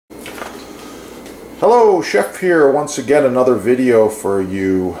Hello, Chef here. Once again, another video for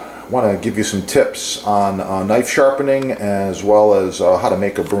you. I want to give you some tips on knife sharpening as well as how to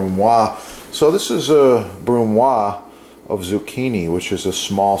make a brunoise. So this is a brunoise of zucchini, which is a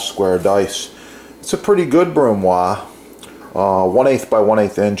small square dice. It's a pretty good brunoise, 1/8 by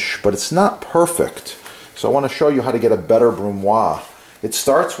 1/8 inch, but it's not perfect. So I want to show you how to get a better brunoise. It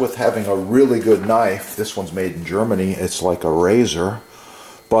starts with having a really good knife. This one's made in Germany. It's like a razor.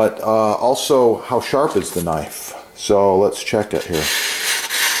 But also, how sharp is the knife? So let's check it here.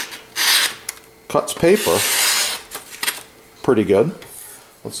 Cuts paper. Pretty good.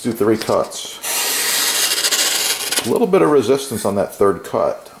 Let's do 3 cuts. A little bit of resistance on that 3rd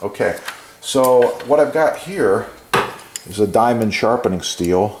cut. Okay, so what I've got here is a diamond sharpening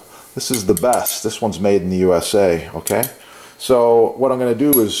steel. This is the best. This one's made in the USA, okay? So what I'm going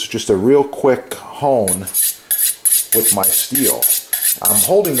to do is just a real quick hone with my steel. I'm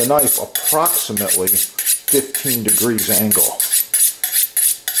holding the knife approximately 15 degrees angle.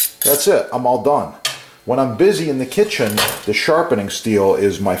 That's it. I'm all done. When I'm busy in the kitchen, the sharpening steel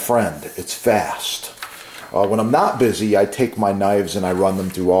is my friend. It's fast. When I'm not busy, I take my knives and I run them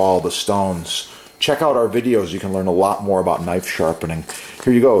through all the stones. Check out our videos. You can learn a lot more about knife sharpening.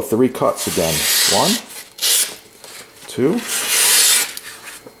 Here you go. 3 cuts again. 1, 2,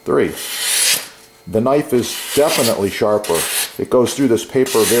 3. The knife is definitely sharper. It goes through this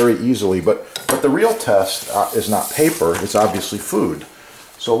paper very easily, but the real test is not paper, it's obviously food.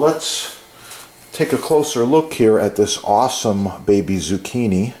 So let's take a closer look here at this awesome baby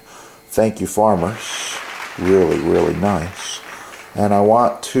zucchini. Thank you, farmers. Really, really nice. And I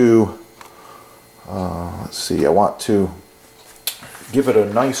want to, let's see, I want to give it a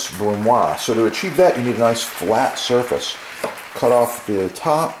nice brunoise. So to achieve that, you need a nice flat surface. Cut off the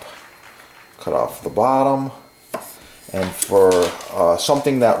top, cut off the bottom, and for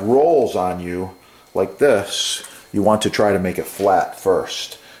something that rolls on you like this, you want to try to make it flat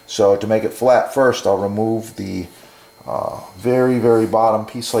first. So to make it flat first, I'll remove the very, very bottom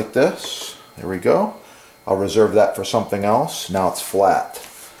piece like this. There we go. I'll reserve that for something else. Now it's flat.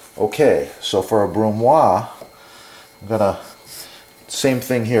 Okay, so for a brunoise, I'm gonna, same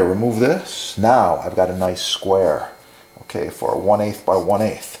thing here, remove this. Now I've got a nice square. Okay, for a 1/8 by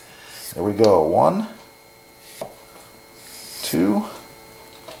 1/8. There we go. 1, 2,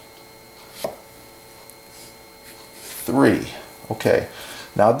 3. Okay.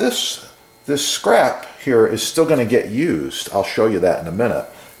 Now this scrap here is still going to get used. I'll show you that in a minute.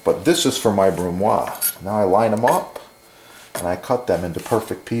 But this is for my brunoise. Now I line them up and I cut them into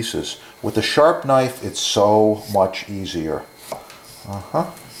perfect pieces. With a sharp knife, it's so much easier.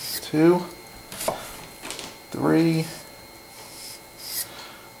 2, 3,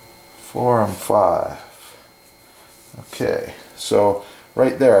 4, and 5. Okay, so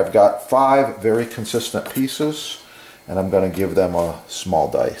right there I've got 5 very consistent pieces, and I'm going to give them a small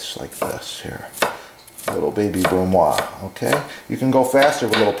dice like this here. Little baby brunoise, okay? You can go faster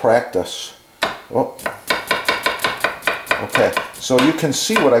with a little practice. Oh. Okay, so you can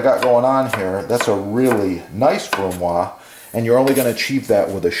see what I got going on here. That's a really nice brunoise, and you're only going to achieve that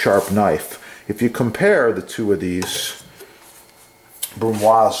with a sharp knife. If you compare the two of these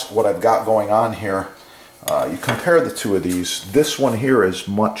brunoise, what I've got going on here, you compare the two of these, this one here is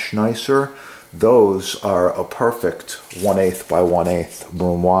much nicer. Those are a perfect 1/8 by 1/8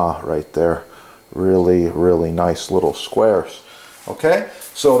 brunoise right there. Really, really nice little squares. Okay,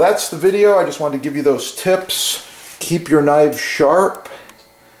 so that's the video. I just wanted to give you those tips. Keep your knives sharp.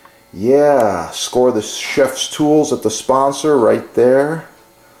 Yeah, score the chef's tools at the sponsor right there.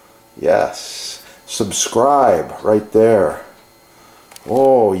 Yes, subscribe right there.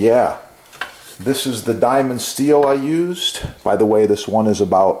 Oh yeah. This is the diamond steel I used. By the way, this one is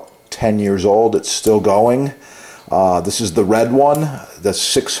about 10 years old. It's still going. This is the red one, the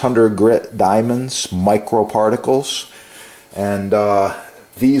 600 grit diamonds, microparticles. And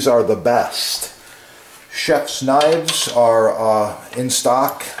these are the best. Chef's knives are in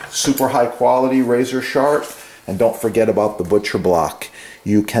stock, super high quality, razor sharp. And don't forget about the butcher block.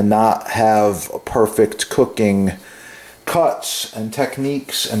 You cannot have perfect cooking cuts and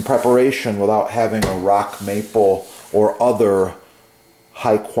techniques and preparation without having a rock maple or other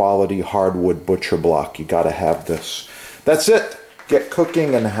high quality hardwood butcher block. You got to have this. That's it. Get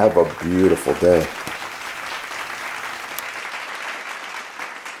cooking and have a beautiful day.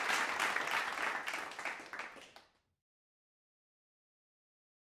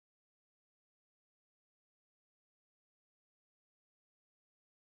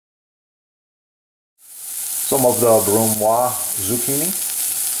 Some of the brunoise zucchini,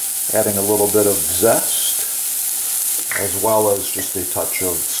 adding a little bit of zest, as well as just a touch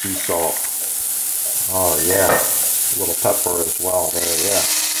of sea salt. Oh yeah, a little pepper as well there, yeah.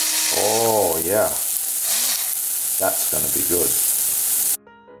 Oh yeah, that's gonna be good.